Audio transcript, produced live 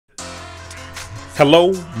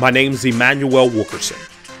Hello, my name's Emmanuel Wilkerson.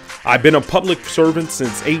 I've been a public servant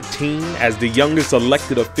since 18 as the youngest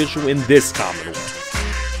elected official in this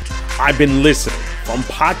Commonwealth. I've been listening from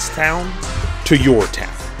Pottstown to your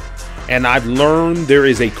town, and I've learned there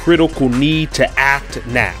is a critical need to act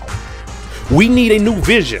now. We need a new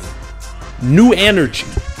vision, new energy,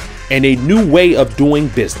 and a new way of doing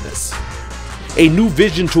business. A new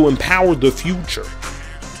vision to empower the future.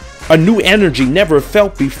 A new energy never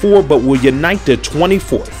felt before but will unite the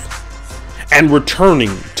 24th and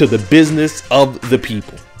returning to the business of the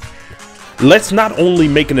people. Let's not only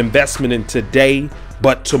make an investment in today,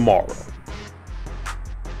 but tomorrow.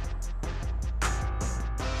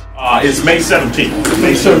 It's May 17th.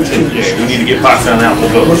 May 17th. Yeah, we need to get Pottstown out the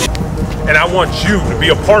vote. And I want you to be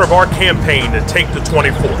a part of our campaign to take the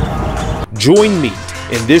 24th. Join me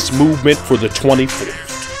in this movement for the 24th,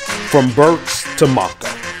 from Berks to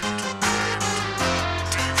Maka.